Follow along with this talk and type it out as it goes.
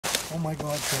Oh my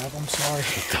God, Trav, I'm sorry.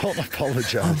 Don't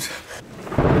apologize.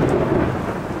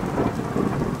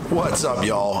 What's up,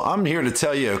 y'all? I'm here to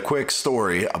tell you a quick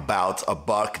story about a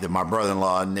buck that my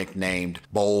brother-in-law nicknamed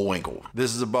Bullwinkle.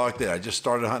 This is a buck that I just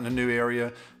started hunting a new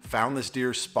area, found this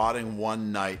deer spotting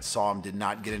one night, saw him, did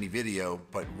not get any video,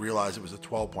 but realized it was a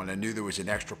 12 point. I knew there was an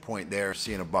extra point there.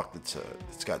 Seeing a buck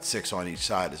that's got 6 on each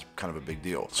side is kind of a big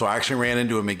deal. So I actually ran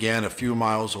into him again a few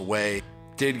miles away,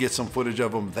 did get some footage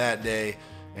of him that day,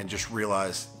 and just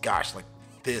realized, gosh, like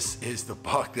this is the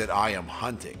buck that I am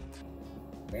hunting.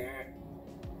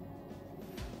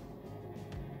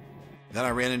 Then I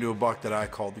ran into a buck that I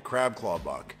called the crab claw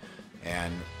buck,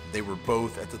 and they were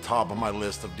both at the top of my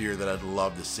list of deer that I'd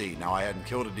love to see. Now, I hadn't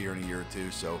killed a deer in a year or two,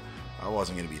 so I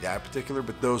wasn't going to be that particular,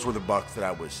 but those were the bucks that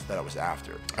I was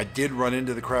after. I did run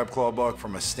into the crab claw buck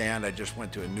from a stand. I just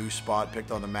went to a new spot, picked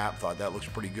on the map, thought that looks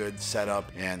pretty good, set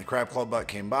up, and the crab claw buck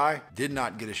came by. Did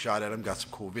not get a shot at him, got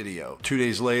some cool video. 2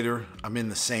 days later, I'm in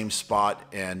the same spot,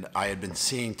 and I had been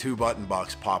seeing 2 button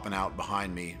bucks popping out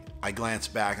behind me. I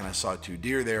glanced back and I saw 2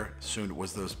 deer there. Assumed it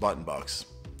was those button bucks.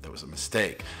 That was a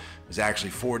mistake. It was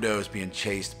actually 4 does being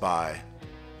chased by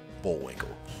Bullwinkle.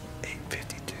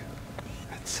 8:52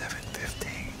 at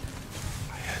 7:15.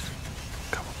 I had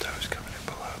a couple does coming in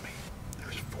below me. There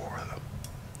was 4 of them.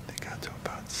 They got to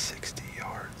about 60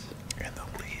 yards, and the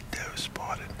lead doe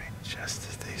spotted me just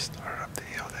as they started up the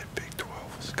hill. That big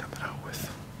 12 was coming out with.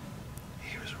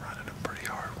 He was running them pretty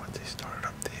hard. Once they started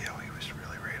up the hill, he was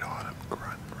really right on him,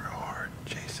 grunting real hard,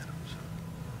 chasing him. So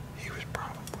he was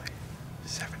probably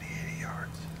 70, 80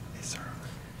 yards. It's early.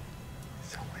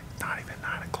 It's only not even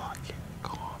 9 o'clock yet.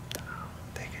 Calm down.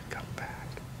 They can come back.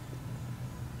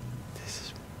 This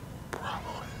is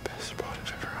probably the best spot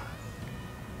I've ever hunted.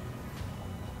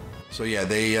 So yeah,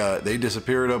 they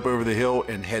disappeared up over the hill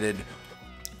and headed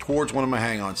towards one of my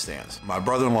hang-on stands. My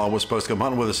brother-in-law was supposed to come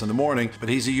hunting with us in the morning, but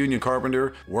he's a union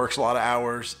carpenter, works a lot of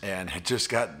hours, and had just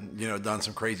got, done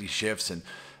some crazy shifts and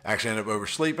actually ended up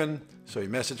oversleeping. So he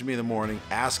messaged me in the morning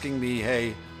asking me,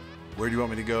 hey, where do you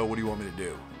want me to go? What do you want me to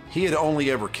do? He had only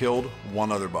ever killed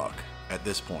 1 other buck at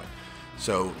this point.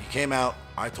 So he came out,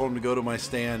 I told him to go to my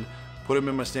stand, put him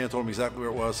in my stand, told him exactly where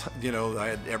it was. I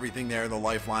had everything there, the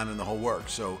lifeline and the whole work.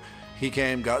 So he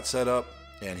came, got set up,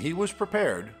 and he was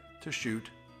prepared to shoot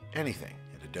anything.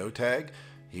 He had a doe tag.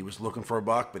 He was looking for a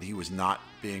buck, but he was not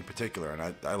being particular.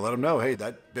 And I let him know, hey,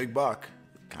 that big buck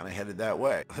kind of headed that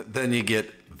way. Then you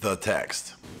get the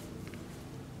text.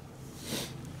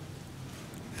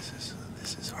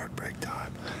 This is heartbreak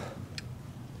time.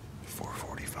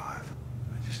 4:45. I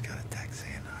just got a text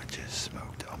saying I just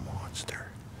smoked a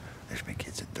monster. There's been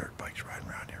kids at dirt bikes riding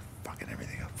around here, fucking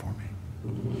everything up for me.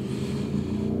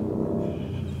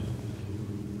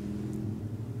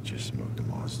 Just smoked a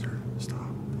monster. Stop.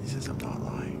 He says I'm not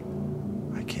lying.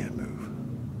 I can't move.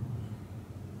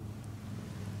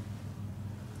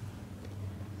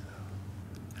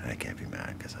 And I can't be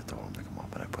mad because I told him to come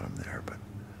up and I put him there, but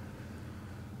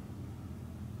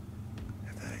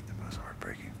if that ain't the most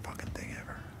heartbreaking fucking thing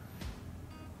ever.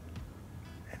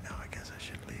 And now I guess I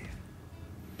should leave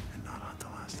and not hunt the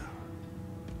last hour.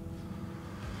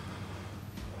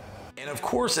 And of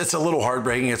course, it's a little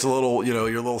heartbreaking. It's a little, you're a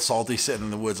little salty sitting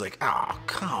in the woods like, oh,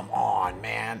 come on,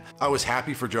 man. I was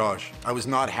happy for Josh. I was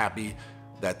not happy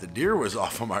that the deer was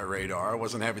off of my radar. I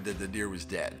wasn't happy that the deer was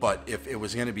dead. But if it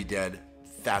was going to be dead,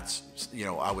 that's,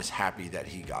 I was happy that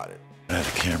he got it. I had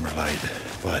a camera light,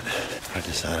 but I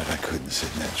decided I couldn't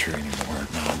sit in that tree anymore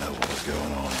and not know what was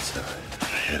going on. So I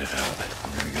headed out.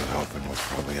 I'm going to go help in what's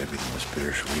probably going to be the most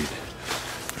bittersweet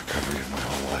recovery of my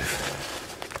whole life.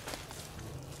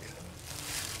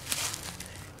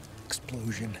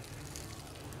 Explosion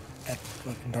at the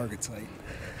fucking target site.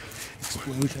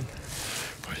 Explosion.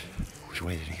 Which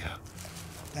way did he go?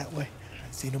 That way.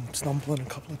 I've seen him stumbling a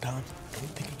couple of times. I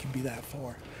don't think he can be that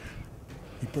far.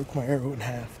 He broke my arrow in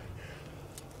half.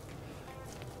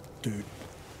 Dude.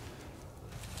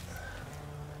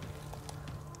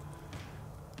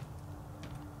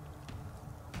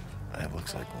 That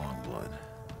looks like lung blood.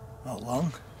 Oh,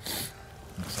 lung?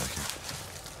 Looks like it.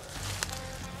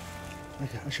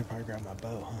 I should probably grab my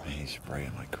bow, huh? Man, he's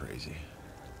spraying like crazy.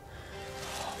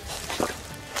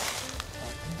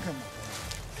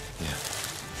 Yeah.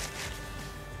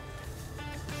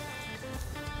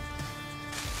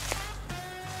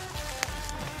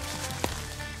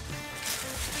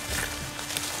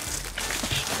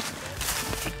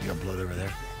 You got blood over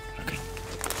there? Okay.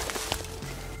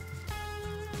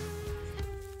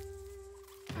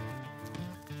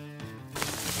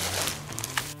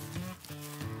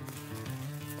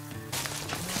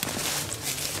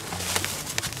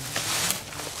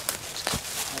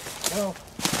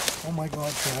 Oh my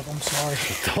God, Trav, I'm sorry.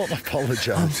 Don't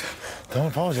apologize. Don't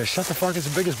apologize. Shut the fuck. It's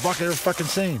the biggest buck I've ever fucking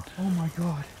seen. Oh my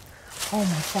God. Oh my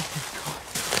fucking God.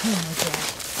 Oh my God.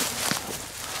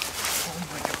 Oh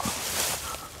my God.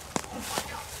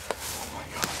 Oh my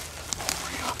God. Oh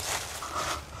my God.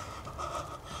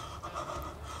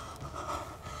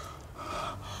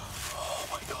 Oh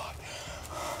my God. Oh my God.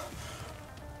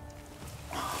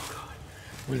 Oh God.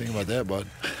 What do you think about that, bud?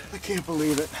 I can't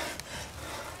believe it.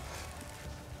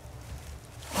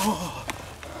 Oh.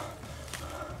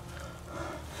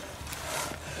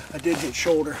 I did hit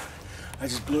shoulder. I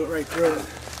just blew it right through it.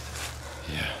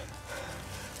 Yeah.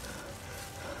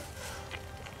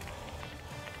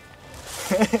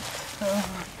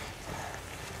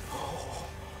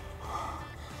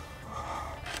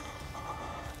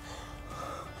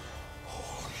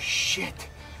 Holy shit.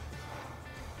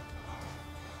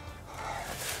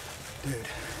 Dude.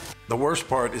 The worst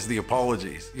part is the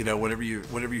apologies. You know, whenever you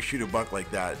shoot a buck like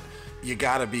that, you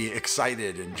gotta be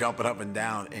excited and jumping up and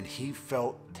down. And he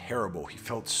felt terrible. He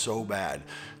felt so bad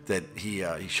that he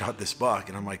shot this buck.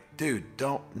 And I'm like, dude,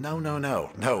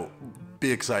 no,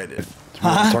 be excited.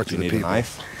 Talk to You the need a people.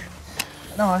 knife?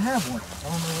 No, I have one. I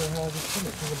don't know where I just put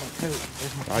it. It's in my coat.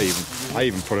 There's my coat. I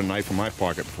even put a knife in my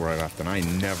pocket before I left, and I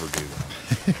never do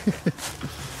that.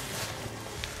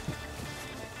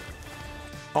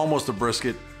 Almost a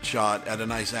brisket shot at a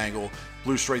nice angle,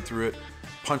 blew straight through it,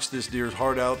 punched this deer's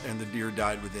heart out, and the deer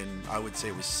died within, I would say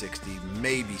it was 60,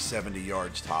 maybe 70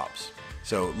 yards tops.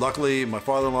 So luckily my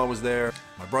father-in-law was there,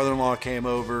 my brother-in-law came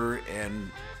over,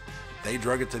 and they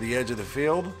drug it to the edge of the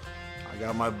field. I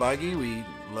got my buggy, we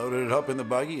loaded it up in the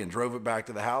buggy and drove it back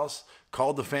to the house,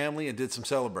 called the family and did some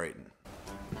celebrating.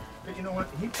 But you know what?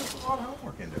 He puts a lot of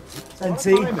homework into it. He puts a And lot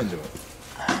see? of time into it.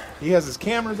 He has his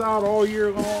cameras out all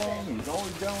year long. He's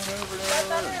always going over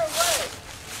there.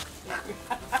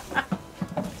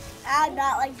 I'm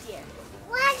not like deer.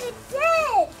 What is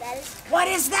this? That is What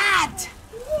is that?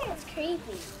 yeah, it's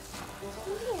creepy.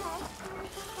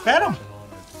 Pet him.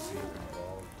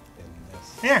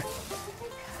 Here.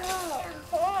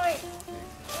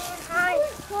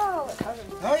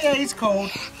 Oh yeah, he's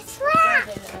cold. It's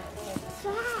wrapped.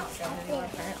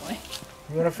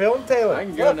 You want to film, Taylor? I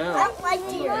can go now. I don't like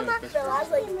deer. I was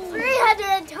like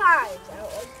 300 times. I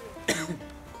don't like deer.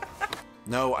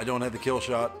 No, I don't have the kill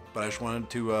shot, but I just wanted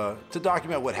to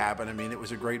document what happened. I mean, it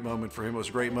was a great moment for him. It was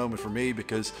a great moment for me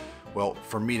because, well,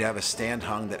 for me to have a stand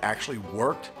hung that actually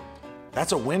worked,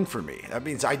 that's a win for me. That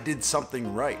means I did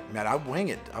something right. Man, I wing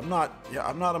it. I'm not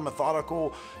a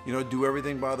methodical, do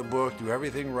everything by the book, do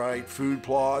everything right, food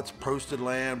plots, posted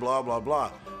land, blah, blah,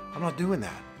 blah. I'm not doing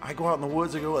that. I go out in the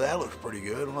woods and go, well, that looks pretty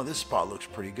good. Oh, this spot looks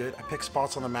pretty good. I pick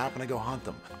spots on the map and I go hunt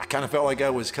them. I kind of felt like I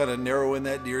was kind of narrowing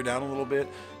that deer down a little bit.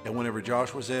 And whenever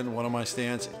Josh was in one of my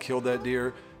stands and killed that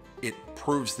deer, it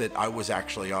proves that I was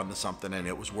actually onto something and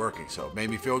it was working. So it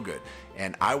made me feel good.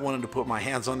 And I wanted to put my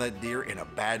hands on that deer in a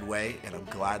bad way. And I'm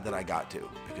glad that I got to,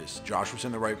 because Josh was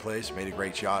in the right place, made a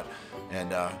great shot,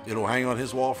 and it'll hang on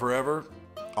his wall forever.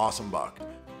 Awesome buck.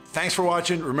 Thanks for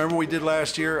watching. Remember what we did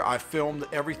last year? I filmed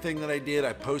everything that I did.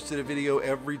 I posted a video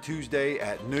every Tuesday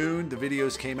at noon. The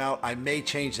videos came out. I may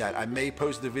change that. I may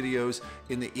post the videos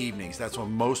in the evenings. That's when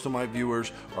most of my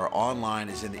viewers are online,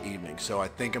 is in the evening. So I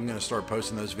think I'm gonna start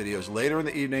posting those videos later in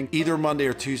the evening, either Monday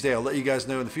or Tuesday. I'll let you guys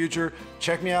know in the future.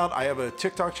 Check me out. I have a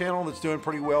TikTok channel that's doing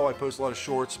pretty well. I post a lot of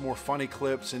shorts, more funny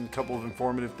clips, and a couple of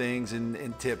informative things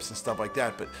and tips and stuff like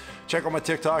that. But check out my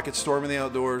TikTok. It's Storm in the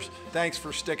Outdoors. Thanks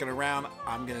for sticking around.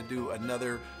 I'm gonna do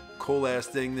another cool ass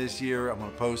thing this year. I'm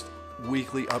gonna post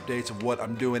weekly updates of what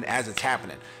I'm doing as it's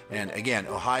happening. And again,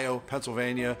 Ohio,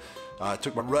 Pennsylvania,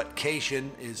 took my rutcation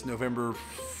is November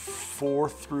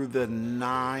 4th through the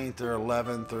 9th or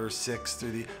 11th or 6th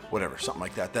through the whatever, something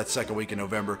like that. That's second week in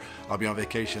November. I'll be on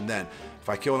vacation then. If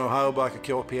I kill an Ohio buck, I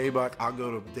kill a PA buck, I'll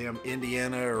go to damn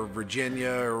Indiana or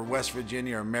Virginia or West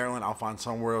Virginia or Maryland. I'll find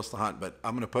somewhere else to hunt. But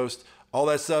I'm gonna post all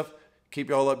that stuff, keep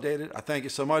you all updated. I thank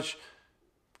you so much.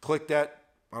 Click that.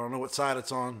 I don't know what side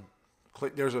it's on.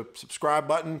 There's a subscribe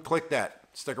button. Click that.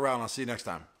 Stick around. I'll see you next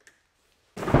time.